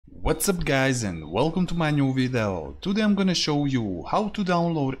What's up guys and welcome to my new video. Today I'm gonna show you how to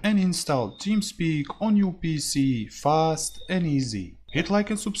download and install TeamSpeak on your PC fast and easy. Hit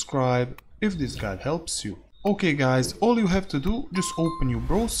like and subscribe if this guide helps you. Okay guys, all you have to do, just open your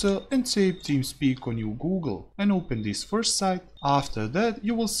browser and type TeamSpeak on your Google and open this first site. After that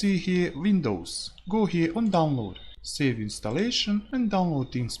you will see here Windows. Go here on download. Save installation and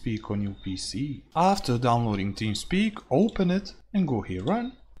download TeamSpeak on your PC. After downloading TeamSpeak, open it and go here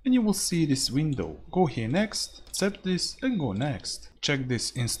run. And you will see this window. Go here next, accept this and go next. Check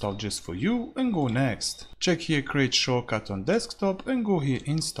this install just for you and go next. Check here create shortcut on desktop and go here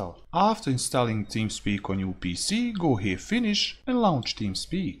install. After installing TeamSpeak on your PC, go here finish and launch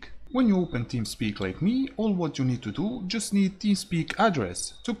TeamSpeak. When you open TeamSpeak like me, all what you need to do, just need TeamSpeak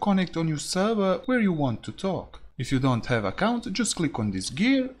address to connect on your server where you want to talk. If you don't have account, just click on this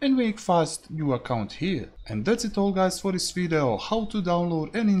gear and make fast new account here. And that's it all guys for this video, how to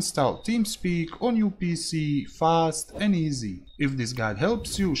download and install TeamSpeak on your PC fast and easy. If this guide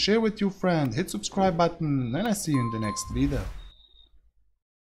helps you, share with your friend, hit subscribe button and I see you in the next video.